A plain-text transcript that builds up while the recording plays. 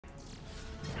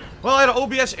Well, I had an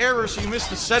OBS error, so you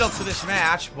missed the setup to this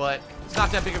match, but it's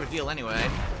not that big of a deal anyway.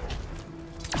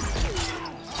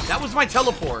 That was my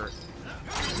teleport.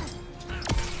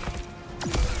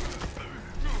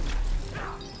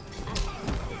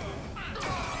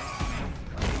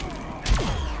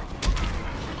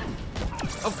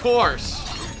 Of course.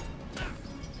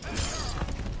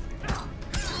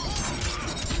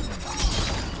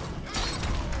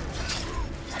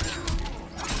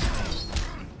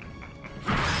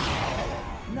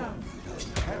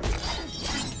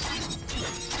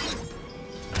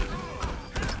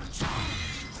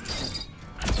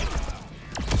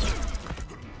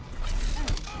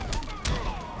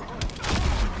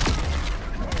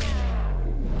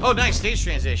 Oh, nice stage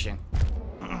transition.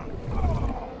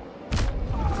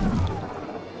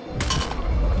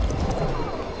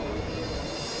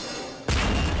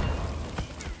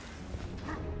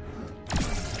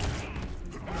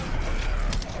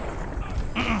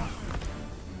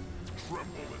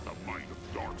 Tremble at the might of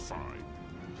Darkseid.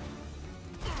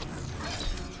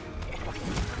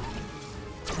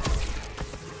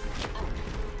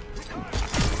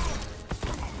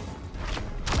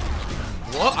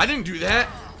 What? I didn't do that.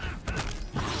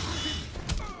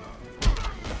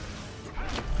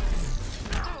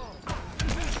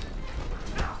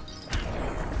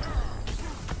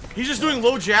 He's just doing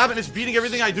low jab and it's beating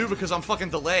everything I do because I'm fucking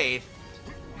delayed.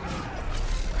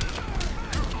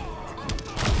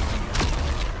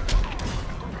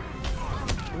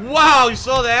 Wow, you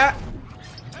saw that?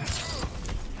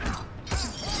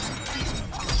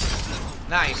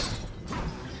 Nice.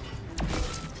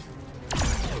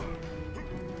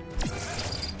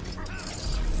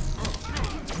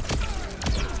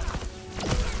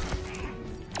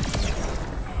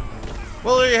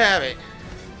 Well, there you have it.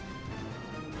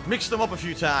 Mixed them up a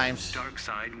few times.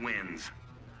 Darkseid wins.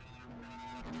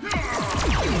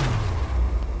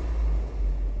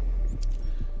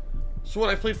 So what,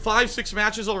 I played 5-6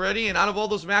 matches already, and out of all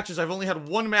those matches, I've only had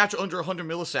one match under 100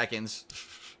 milliseconds.